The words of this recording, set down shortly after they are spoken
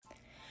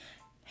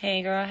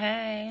Hey girl,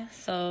 hey.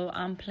 So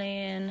I'm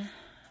playing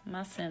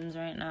my Sims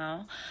right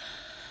now.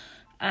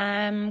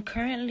 I'm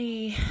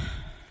currently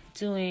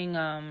doing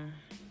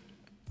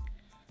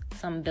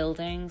some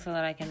building so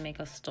that I can make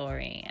a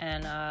story.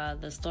 And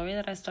the story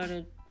that I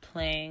started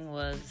playing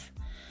was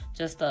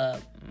just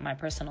my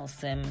personal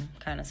sim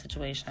kind of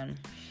situation.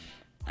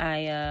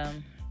 I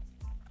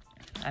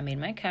made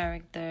my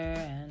character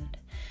and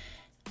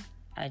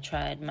I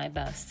tried my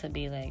best to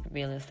be like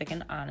realistic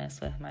and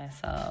honest with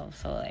myself.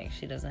 So like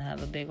she doesn't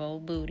have a big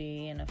old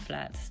booty and a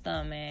flat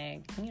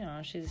stomach. You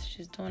know, she's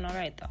doing all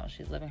right though.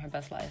 She's living her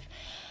best life.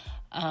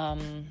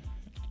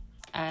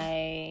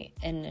 I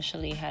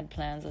initially had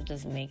plans of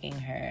just making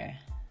her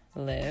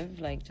live,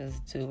 like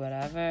just do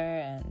whatever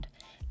and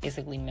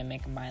basically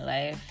mimic my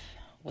life,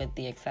 with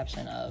the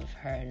exception of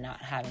her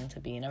not having to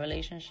be in a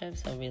relationship,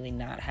 so really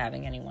not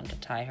having anyone to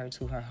tie her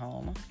to her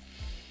home.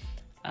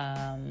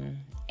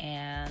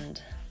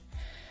 And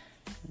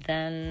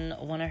then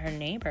one of her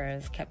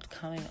neighbors kept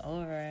coming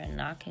over and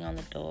knocking on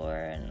the door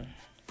and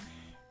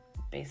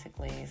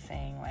basically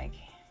saying like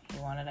he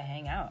wanted to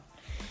hang out.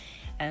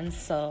 And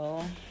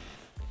so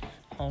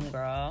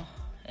homegirl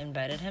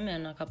invited him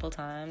in a couple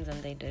times,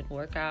 and they did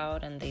work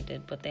out and they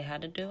did what they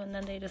had to do, and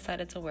then they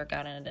decided to work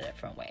out in a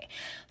different way.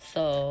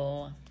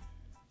 So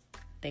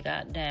they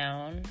got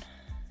down,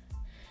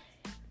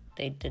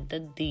 they did the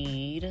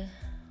deed.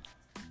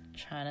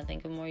 Trying to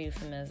think of more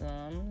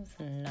euphemisms,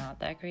 not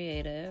that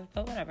creative,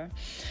 but whatever.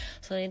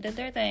 So they did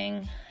their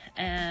thing,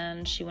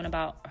 and she went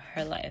about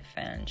her life,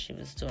 and she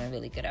was doing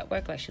really good at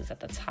work. Like, she was at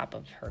the top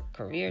of her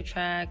career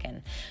track,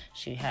 and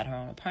she had her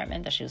own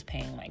apartment that she was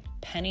paying like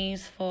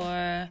pennies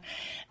for.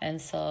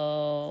 And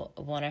so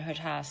one of her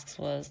tasks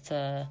was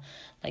to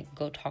like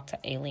go talk to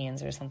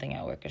aliens or something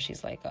at work, because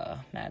she's like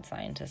a mad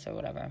scientist or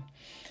whatever.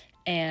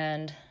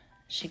 And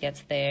she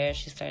gets there,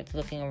 she starts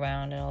looking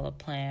around at all the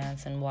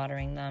plants and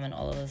watering them, and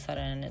all of a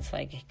sudden it's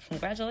like,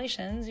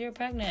 congratulations, you're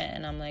pregnant.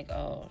 And I'm like,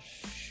 oh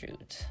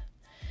shoot,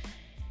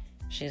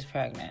 she's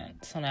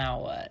pregnant. So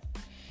now what?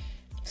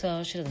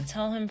 So she doesn't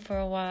tell him for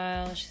a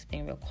while. She's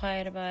being real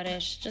quiet about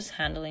it. She's just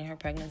handling her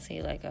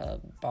pregnancy like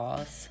a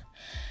boss.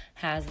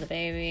 Has the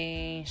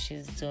baby.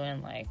 She's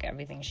doing like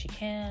everything she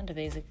can to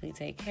basically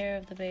take care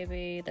of the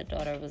baby. The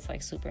daughter was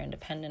like super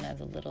independent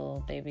as a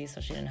little baby,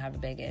 so she didn't have a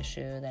big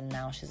issue. Then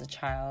now she's a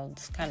child.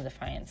 It's kind of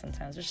defiant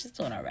sometimes, but she's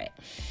doing all right.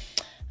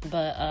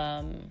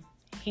 But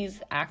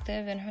he's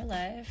active in her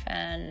life,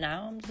 and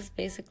now I'm just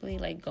basically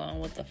like going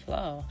with the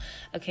flow.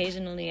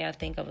 Occasionally I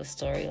think of a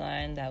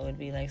storyline that would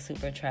be like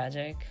super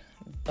tragic,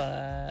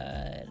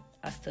 but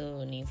I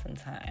still need some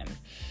time.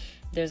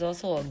 There's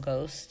also a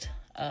ghost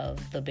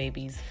of the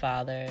baby's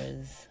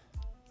father's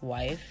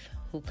wife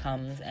who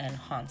comes and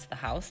haunts the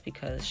house,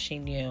 because she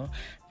knew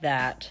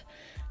that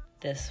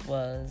this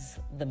was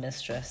the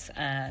mistress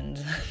and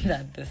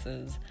that this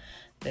is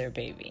their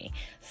baby.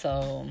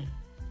 So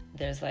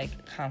there's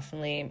like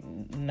constantly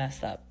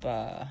messed up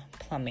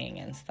plumbing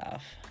and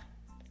stuff,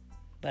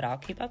 but I'll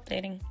keep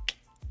updating.